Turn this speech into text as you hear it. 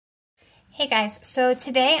Hey guys, so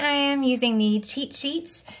today I am using the cheat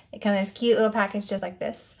sheets. They come in this cute little package just like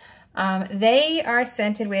this. They are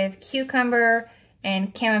scented with cucumber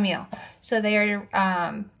and chamomile. So they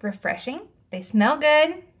are refreshing. They smell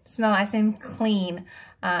good, smell nice and clean.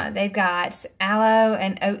 They've got aloe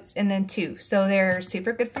and oats in them too. So they're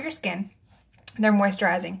super good for your skin. They're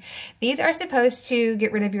moisturizing. These are supposed to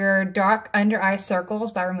get rid of your dark under eye circles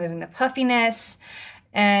by removing the puffiness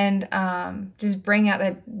and just bring out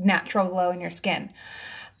the natural glow in your skin.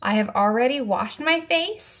 I have already washed my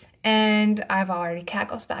face and I've already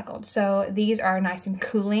cackle spackled. So these are nice and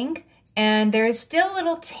cooling and there's still a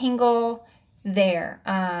little tingle there.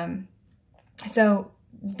 So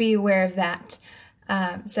be aware of that.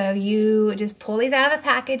 So you just pull these out of the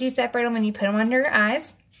package, you separate them and you put them under your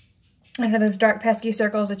eyes. Under those dark pesky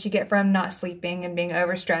circles that you get from not sleeping and being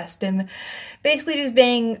overstressed and basically just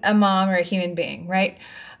being a mom or a human being, right?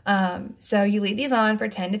 So you leave these on for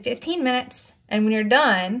 10 to 15 minutes and when you're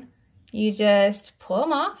done, you just pull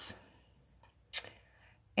them off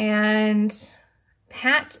and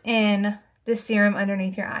pat in the serum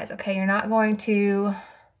underneath your eyes, okay? You're not going to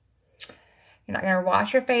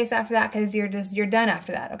wash your face after that because you're done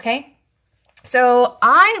after that, okay? So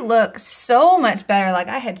I look so much better. Like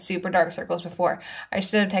I had super dark circles before. I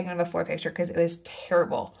should have taken a before picture because it was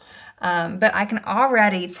terrible. But I can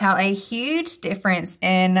already tell a huge difference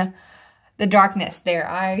in the darkness there.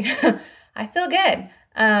 I feel good.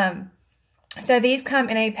 So these come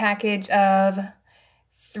in a package of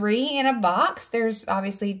 3 in a box. There's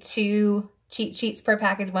obviously 2 cheat sheets per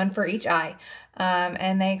package, 1 for each eye.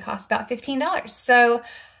 And they cost about $15. So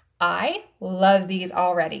I love these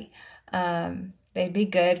already. They'd be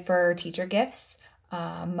good for teacher gifts,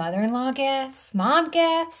 mother-in-law gifts, mom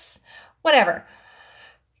gifts, whatever.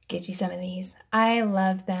 Get you some of these. I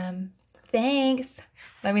love them. Thanks.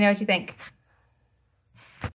 Let me know what you think.